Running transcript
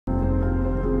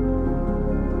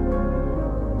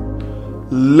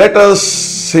Let us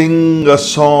sing a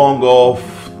song of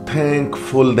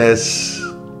thankfulness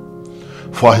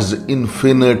for His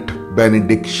infinite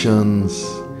benedictions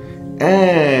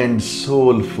and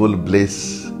soulful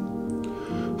bliss,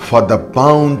 for the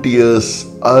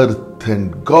bounteous earth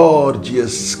and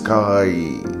gorgeous sky,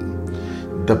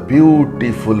 the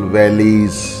beautiful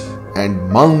valleys and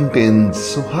mountains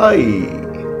so high.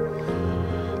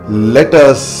 Let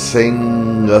us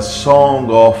sing a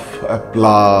song of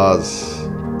applause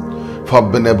for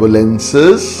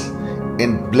benevolences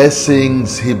and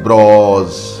blessings He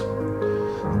brause.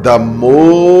 The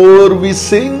more we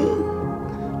sing,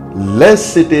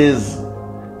 less it is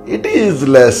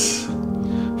less,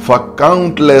 for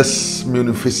countless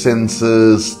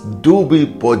munificences do we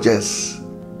possess.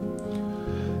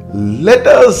 Let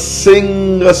us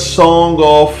sing a song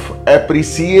of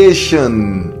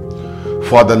appreciation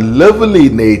for the lovely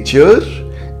nature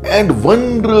and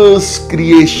wondrous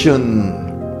creation.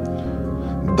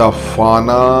 The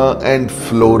fauna and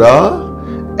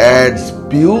flora adds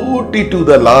beauty to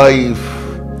the life,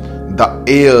 the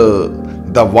air,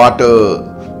 the water,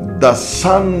 the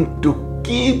sun to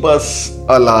keep us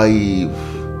alive.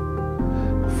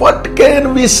 What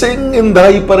can we sing in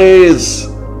Thy praise?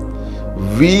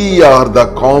 We are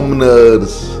the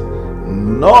commoners,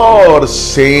 nor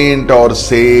saint or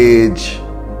sage.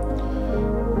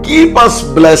 Keep us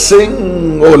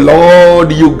blessing, O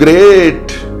Lord, you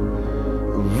great.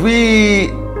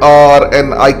 We are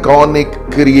an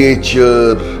iconic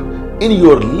creature in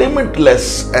your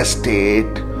limitless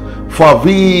estate, for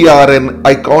we are an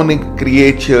iconic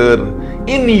creature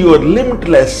in your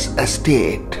limitless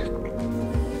estate.